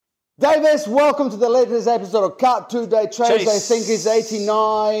Davis, welcome to the latest episode of Cut 2 Day Trades. I think it's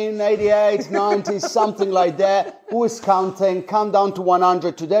 89, 88, 90, something like that. Who is counting? Count down to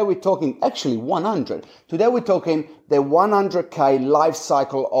 100. Today we're talking, actually 100. Today we're talking the 100K life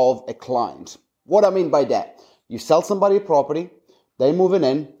cycle of a client. What I mean by that, you sell somebody a property, they're moving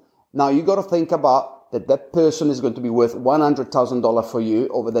in. Now you got to think about that person is going to be worth $100,000 for you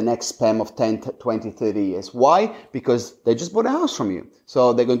over the next span of 10, 20, 30 years. Why? Because they just bought a house from you.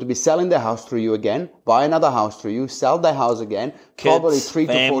 So they're going to be selling their house through you again, buy another house through you, sell their house again, Kids, probably 3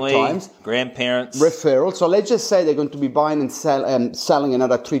 family, to 4 times. Grandparents. Referral. So let's just say they're going to be buying and selling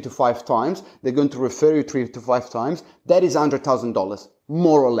another 3 to 5 times. They're going to refer you 3 to 5 times. That is $100,000.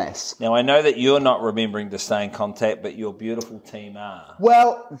 More or less. Now, I know that you're not remembering to stay in contact, but your beautiful team are.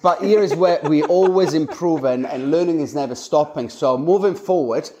 Well, but here is where we always improve and learning is never stopping. So moving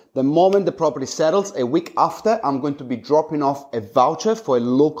forward, the moment the property settles, a week after, I'm going to be dropping off a voucher for a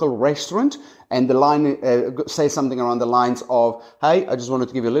local restaurant. And the line says something around the lines of, hey, I just wanted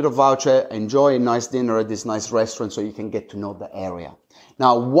to give you a little voucher, enjoy a nice dinner at this nice restaurant so you can get to know the area.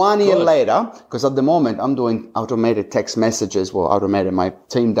 Now, 1 year later, because at the moment I'm doing automated text messages, my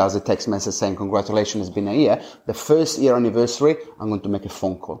team does a text message saying, congratulations, it's been a year. The first year anniversary, I'm going to make a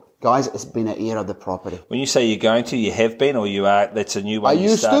phone call. Guys, it's been a year of the property. When you say you're going to, you have been or you are, that's a new one I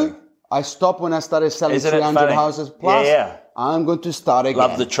used to. I stopped when I started selling 300 houses plus. Yeah. I'm going to start again.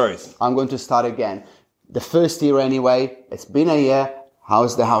 Love the truth. I'm going to start again. The first year anyway, it's been a year.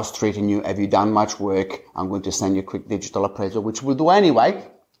 How's the house treating you? Have you done much work? I'm going to send you a quick digital appraisal, which we'll do anyway.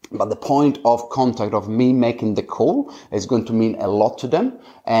 But the point of contact of me making the call is going to mean a lot to them.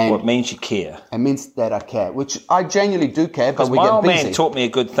 And well, it means you care. It means that I care, which I genuinely do care, but we get busy. My old man taught me a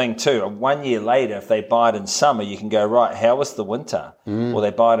good thing too. 1 year later, if they buy it in summer, you can go, right, how was the winter? Or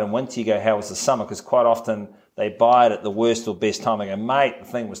they buy it in winter, you go, how was the summer? Because quite often they buy it at the worst or best time. They go, mate, the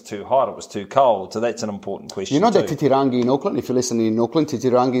thing was too hot, it was too cold. So that's an important question. You know that Titirangi in Auckland, if you're listening in Auckland,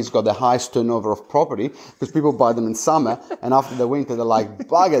 Titirangi's got the highest turnover of property because people buy them in summer and after the winter they're like,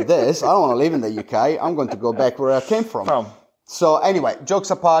 bugger this, I don't want to live in the UK, I'm going to go back where I came from. So anyway, jokes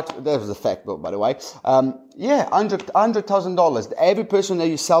apart, that was a fact book, by the way. $100,000. Every person that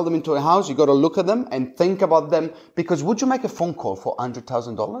you sell them into a house, you got to look at them and think about them because would you make a phone call for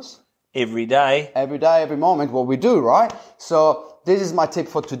 $100,000? Every day. Every day, every moment. Well, we do, right? So this is my tip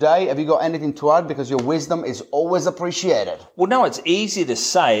for today. Have you got anything to add? Because your wisdom is always appreciated. Well, no, it's easy to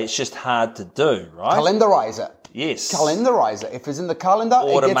say. It's just hard to do, right? Calendarize it. Yes. Calendarize it. If it's in the calendar,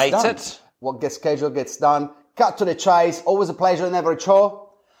 it gets done. What gets scheduled gets done. Cut to the chase. Always a pleasure, never a chore.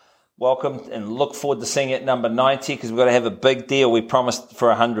 Welcome and look forward to seeing you at number 90 because we've got to have a big deal. We promised for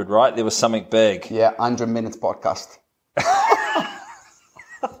 100, right? There was something big. Yeah, 100 minutes podcast.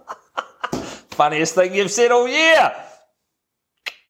 Funniest thing you've said all year.